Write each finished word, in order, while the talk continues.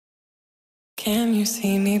Can you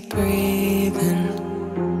see me breathing?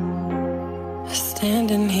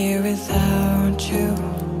 Standing here without you,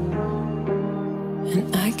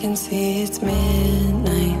 and I can see it's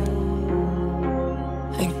midnight.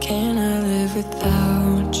 And can I live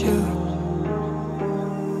without you?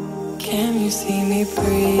 Can you see me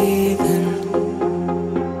breathing?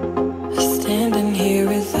 Standing here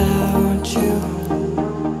without you,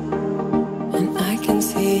 and I can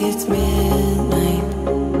see it's midnight.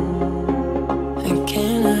 And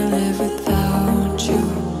can I live without you?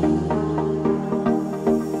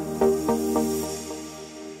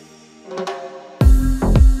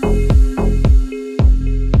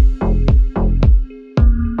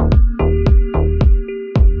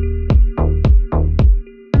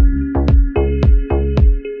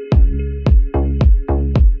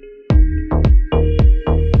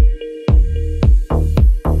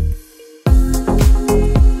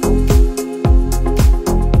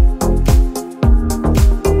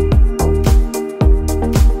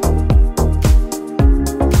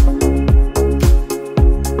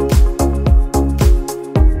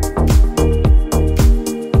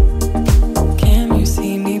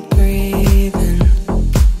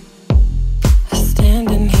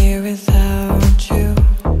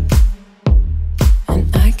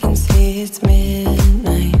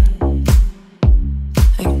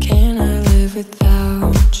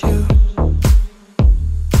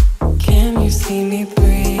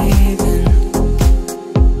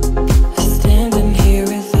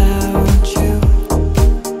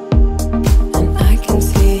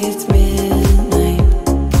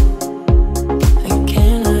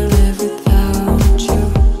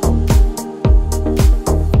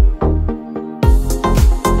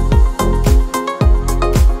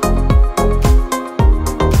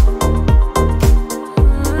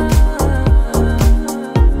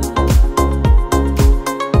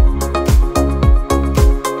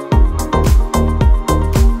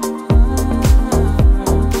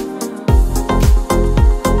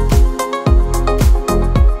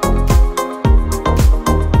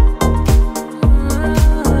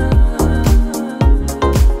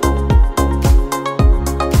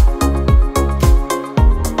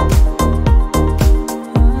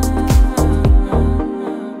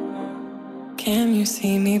 Can you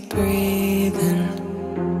see me breathing?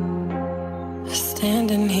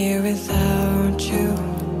 Standing here without you,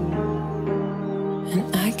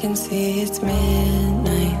 and I can see it's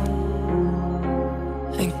midnight.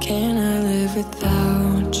 And can I live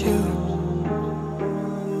without you?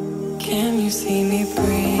 Can you see me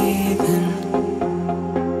breathing?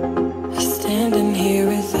 Standing here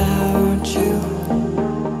without you,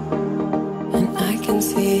 and I can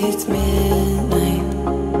see it's midnight.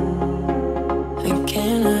 And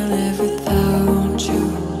can I live without you?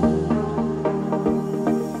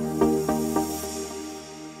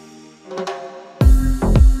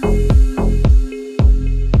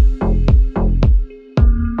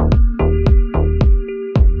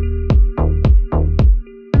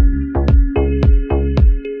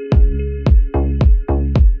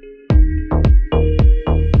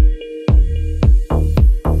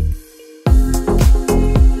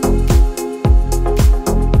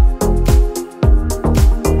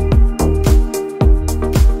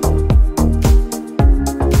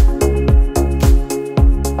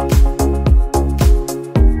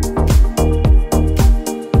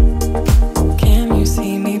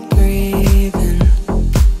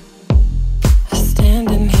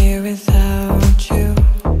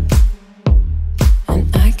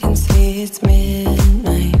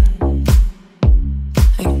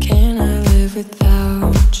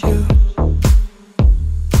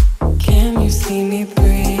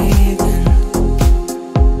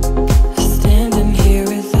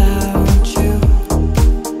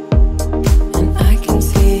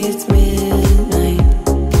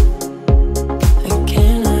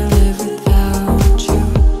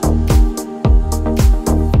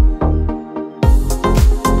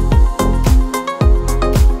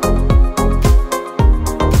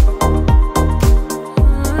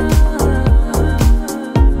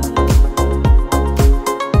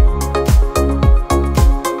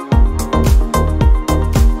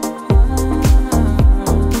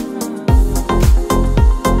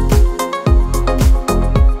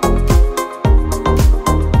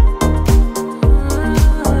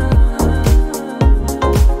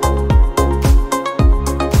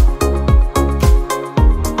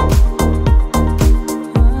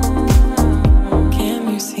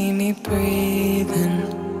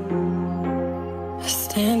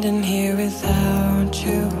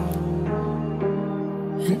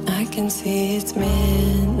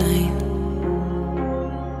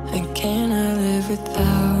 And can I live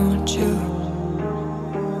without you?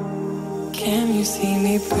 Can you see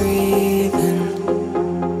me breathing?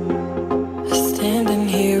 Standing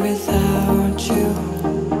here without you,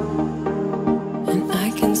 and I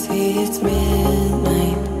can see it's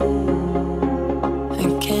midnight.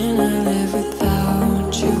 And can I live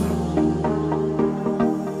without you?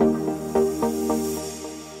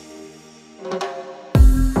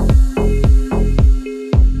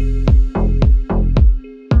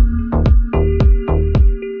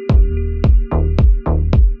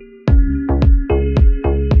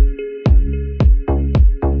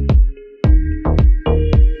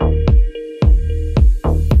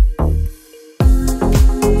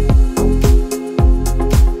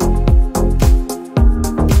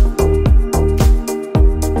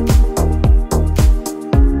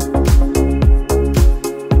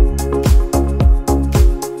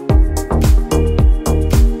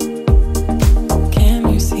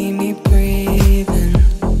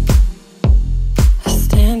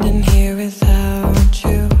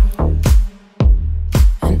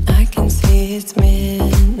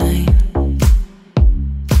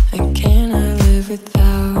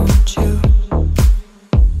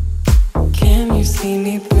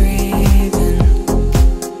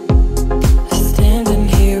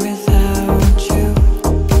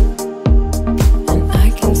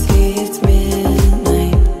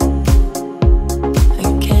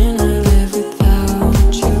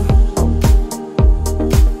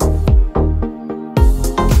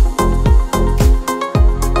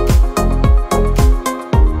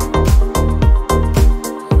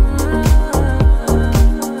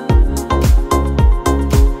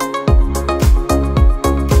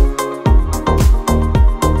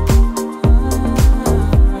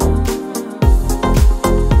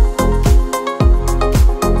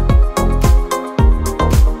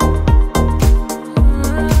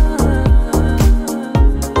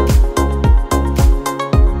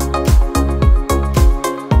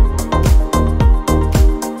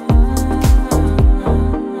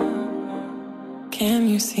 Can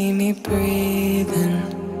you see me breathing?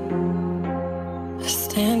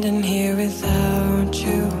 Standing here without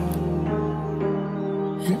you,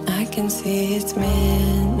 and I can see it's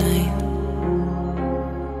midnight.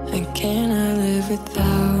 And can I live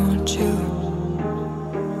without you?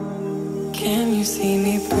 Can you see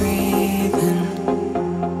me breathing?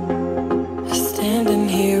 Standing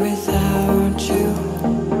here without you,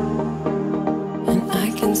 and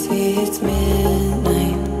I can see it's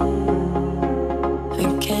midnight.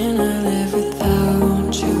 And can I live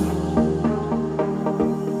without you?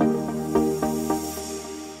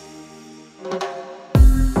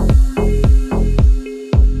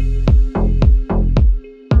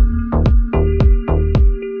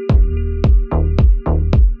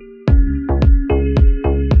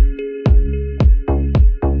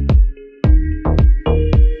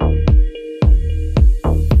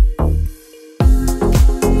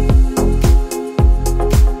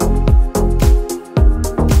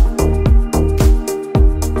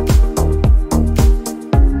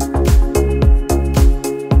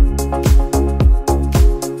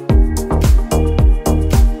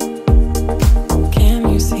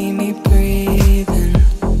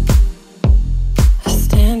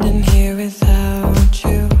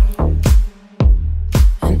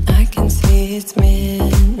 It's me.